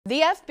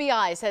The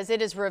FBI says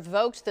it has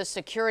revoked the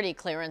security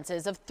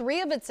clearances of 3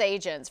 of its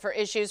agents for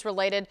issues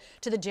related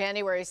to the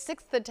January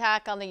 6th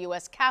attack on the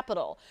U.S.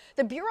 Capitol.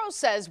 The Bureau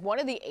says one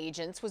of the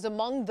agents was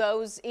among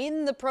those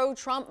in the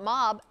pro-Trump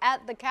mob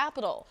at the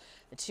Capitol.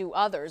 The 2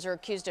 others are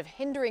accused of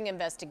hindering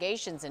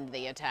investigations into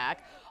the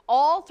attack.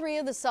 All 3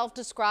 of the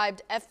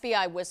self-described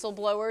FBI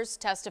whistleblowers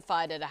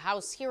testified at a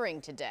House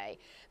hearing today.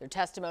 Their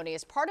testimony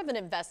is part of an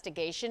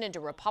investigation into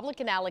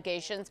Republican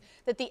allegations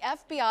that the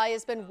FBI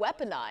has been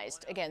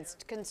weaponized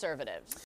against conservatives.